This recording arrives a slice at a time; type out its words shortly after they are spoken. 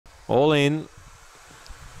All in.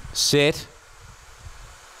 Set.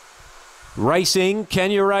 Racing, Can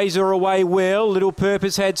You Raise Her away well. Little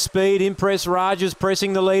Purpose had speed. Impress Raja's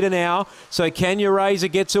pressing the leader now. So Can You Raise Her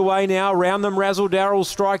gets away now. Round them, Razzle Darrell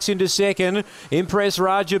strikes into second. Impress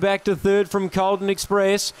Raja back to third from Colton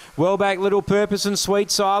Express. Well back Little Purpose and Sweet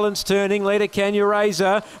Silence turning. Leader Can You Raise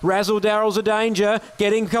Her. Razzle Darrell's a danger.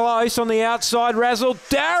 Getting close on the outside. Razzle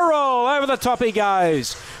Darrell over the top he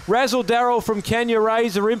goes. Razzle Darrell from Can You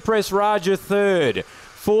Raise Her. Impress Raja third.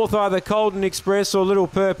 Fourth either Colton Express or Little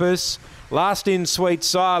Purpose. Last in Sweet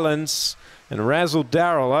Silence, and Razzle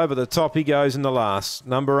Darrell over the top he goes in the last.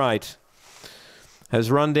 Number 8 has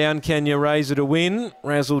run down Can You Raise It to win.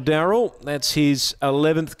 Razzle Darrell, that's his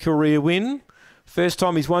 11th career win. First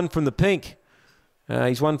time he's won from the pink.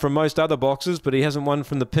 He's won from most other boxes, but he hasn't won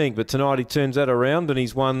from the pink. But tonight he turns that around and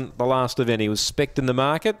he's won the last event. He was specced in the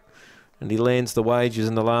market and he lands the wages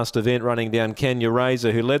in the last event running down Can You Raise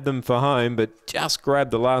Her, who led them for home but just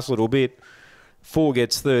grabbed the last little bit. 4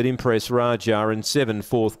 gets third, Impress Raja, and 7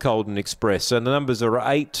 fourth, Colton Express. So the numbers are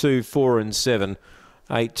 8, 2, 4 and 7.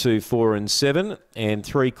 8, 2, 4 and 7, and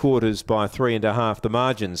 3/4 by 3.5 the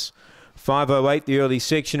margins. 5:08 the early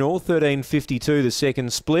sectional, 13:52 the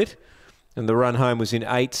second split, and the run home was in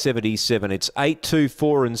 8:77. It's 8, 2,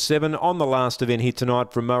 4 and 7 on the last event here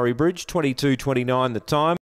tonight from Murray-Bridge, 22:29 the time.